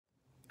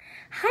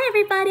Hi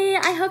everybody,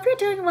 I hope you're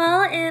doing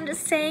well and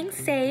staying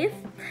safe.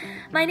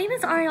 My name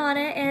is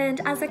Ariana, and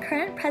as the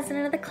current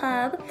president of the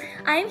club,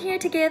 I'm here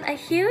to give a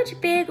huge,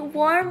 big,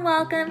 warm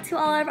welcome to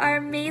all of our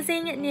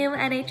amazing new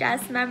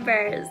NHS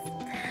members.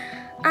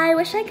 I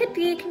wish I could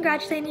be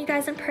congratulating you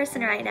guys in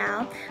person right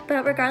now,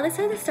 but regardless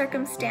of the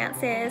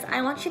circumstances,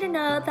 I want you to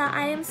know that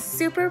I am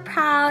super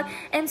proud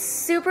and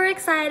super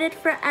excited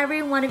for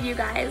every one of you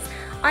guys.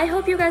 I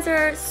hope you guys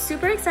are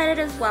super excited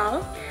as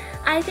well.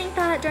 I think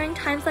that during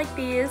times like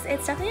these,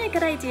 it's definitely a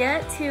good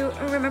idea to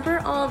remember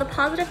all the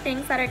positive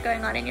things that are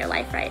going on in your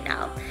life right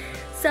now.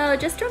 So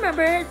just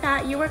remember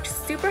that you worked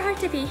super hard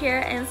to be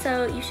here, and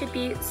so you should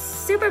be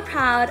super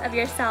proud of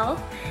yourself.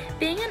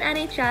 Being an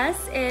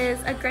NHS is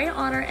a great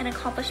honor and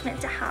accomplishment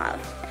to have.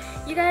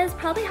 You guys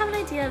probably have an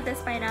idea of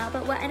this by now,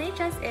 but what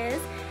NHS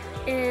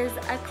is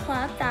a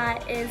club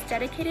that is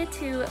dedicated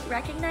to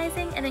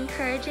recognizing and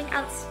encouraging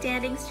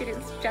outstanding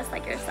students just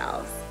like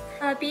yourselves.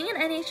 Being an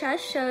NHS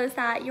shows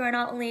that you are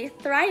not only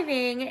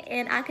thriving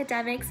in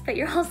academics, but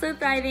you're also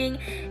thriving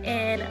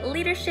in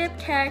leadership,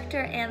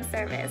 character, and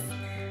service.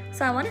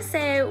 So I want to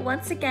say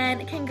once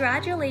again,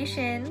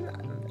 congratulations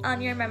on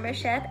your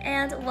membership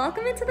and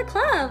welcome into the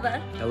club.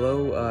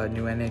 Hello,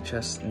 new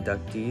NHS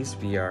inductees.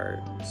 We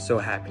are so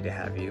happy to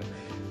have you.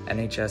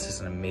 NHS is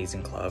an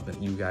amazing club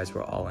and you guys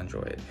will all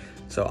enjoy it.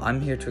 So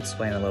I'm here to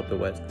explain a little bit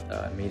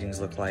what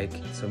meetings look like.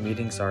 So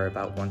meetings are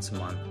about once a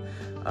month.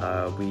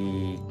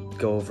 We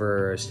go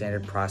over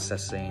standard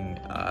processing,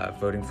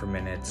 voting for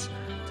minutes,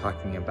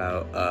 talking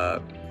about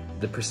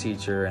the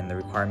procedure and the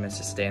requirements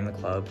to stay in the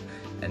club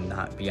and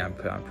not be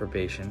put on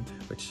probation,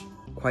 which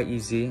quite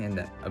easy,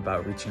 and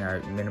about reaching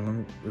our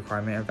minimum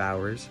requirement of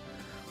hours.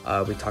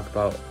 We talk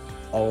about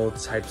all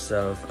types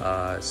of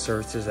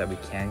services that we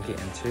can get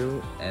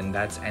into, and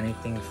that's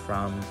anything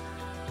from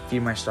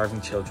Feed My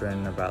Starving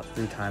Children about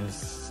 3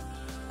 times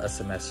a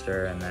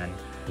semester, and then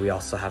we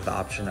also have the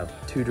option of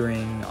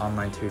tutoring,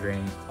 online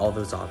tutoring, all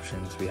those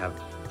options. We have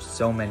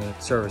so many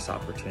service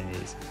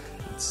opportunities.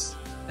 It's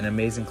an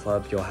amazing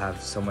club. You'll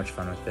have so much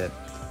fun with it.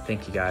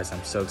 Thank you guys.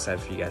 I'm so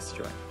excited for you guys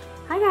to join.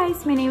 Hi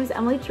guys, my name is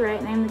Emily Tourette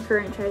and I'm the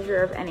current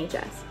treasurer of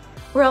NHS.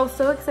 We're all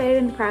so excited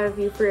and proud of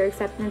you for your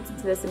acceptance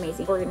into this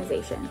amazing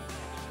organization.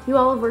 You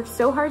all have worked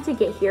so hard to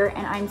get here,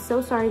 and I'm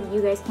so sorry that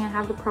you guys can't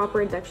have the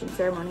proper induction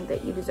ceremony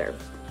that you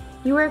deserve.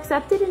 You were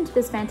accepted into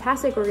this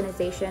fantastic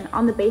organization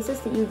on the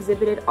basis that you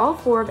exhibited all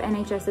 4 of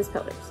NHS's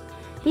pillars.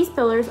 These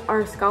pillars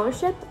are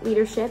scholarship,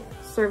 leadership,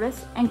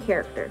 service, and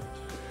character.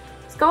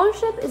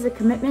 Scholarship is a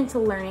commitment to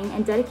learning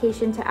and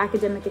dedication to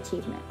academic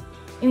achievement.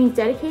 It means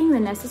dedicating the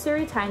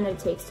necessary time that it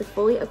takes to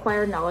fully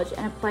acquire knowledge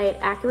and apply it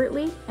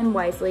accurately and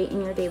wisely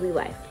in your daily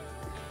life.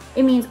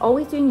 It means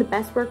always doing the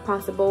best work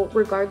possible,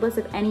 regardless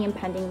of any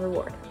impending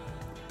reward.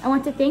 I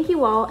want to thank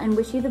you all and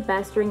wish you the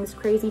best during this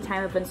crazy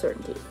time of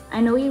uncertainty. I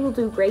know you will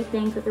do great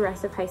things with the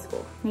rest of high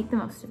school. Make the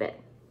most of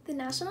it. The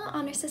National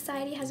Honor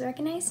Society has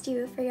recognized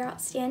you for your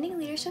outstanding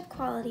leadership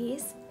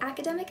qualities,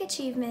 academic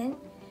achievement,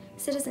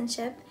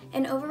 citizenship,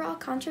 and overall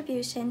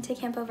contribution to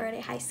Campo Verde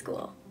High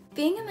School.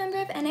 Being a member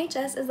of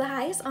NHS is the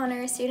highest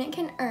honor a student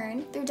can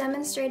earn through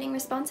demonstrating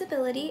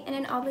responsibility and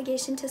an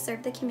obligation to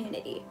serve the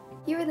community.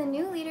 You are the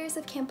new leaders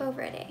of Campo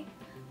Verde,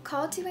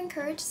 called to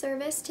encourage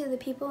service to the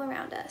people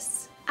around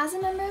us. As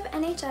a member of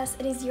NHS,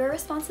 it is your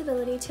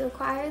responsibility to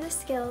acquire the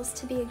skills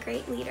to be a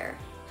great leader.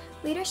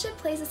 Leadership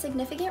plays a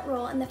significant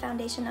role in the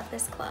foundation of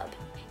this club.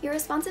 Your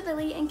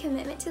responsibility and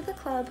commitment to the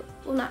club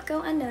will not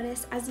go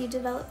unnoticed as you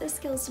develop the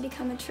skills to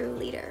become a true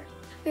leader.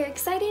 We are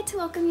excited to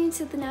welcome you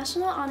to the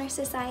National Honor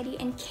Society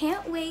and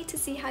can't wait to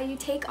see how you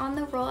take on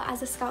the role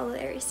as a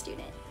scholarly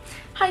student.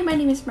 Hi, my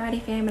name is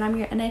Maddie Pham and I'm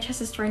your NHS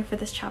historian for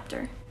this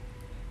chapter.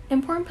 An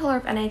important pillar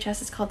of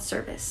NHS is called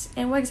service.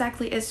 And what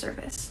exactly is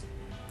service?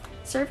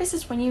 Service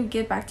is when you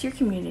give back to your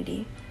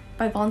community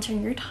by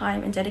volunteering your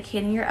time and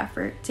dedicating your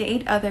effort to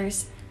aid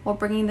others while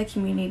bringing the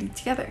community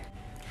together.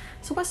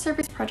 So what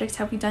service projects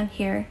have we done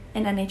here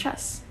in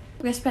NHS?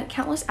 We have spent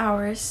countless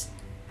hours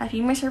at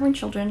Feed My Starving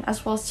Children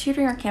as well as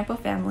tutoring our Campo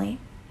family.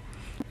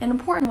 An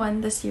important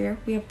one this year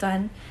we have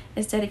done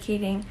is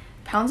dedicating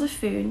pounds of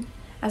food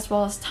as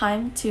well as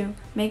time to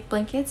make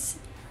blankets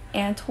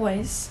and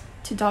toys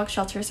to dog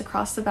shelters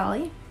across the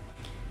valley.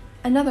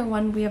 Another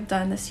one we have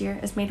done this year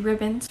is made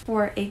ribbons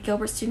for a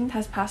Gilbert student that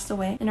has passed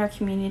away in our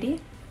community.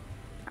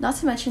 Not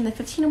to mention the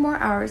 15 or more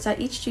hours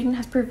that each student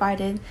has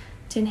provided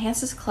to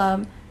enhance this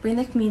club, bring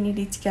the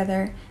community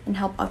together, and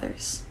help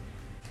others.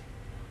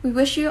 We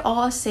wish you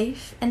all a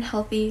safe and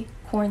healthy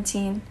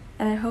quarantine,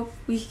 and I hope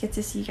we get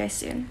to see you guys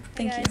soon.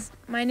 Thank you.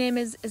 My name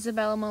is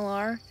Isabella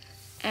Millar,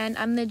 and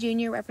I'm the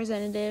junior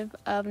representative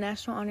of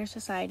National Honor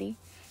Society.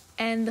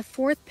 And the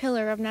 4th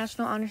pillar of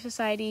National Honor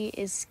Society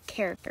is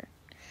character.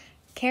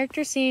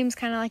 Character seems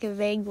kind of like a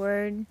vague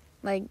word.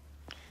 Like,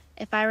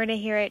 if I were to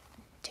hear it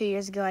 2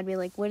 years ago, I'd be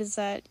like, what does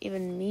that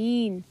even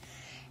mean?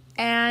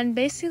 And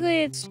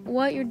basically, it's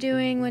what you're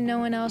doing when no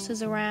one else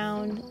is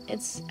around.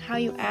 It's how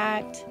you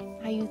act,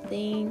 how you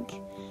think.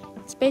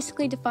 It's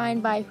basically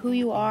defined by who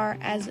you are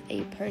as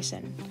a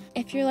person.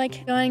 If you're like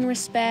showing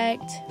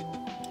respect,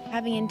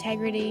 having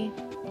integrity.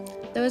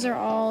 Those are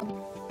all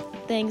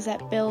things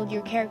that build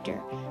your character,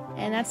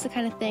 and that's the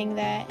kind of thing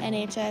that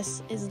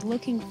NHS is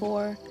looking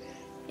for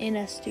in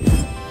a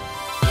student.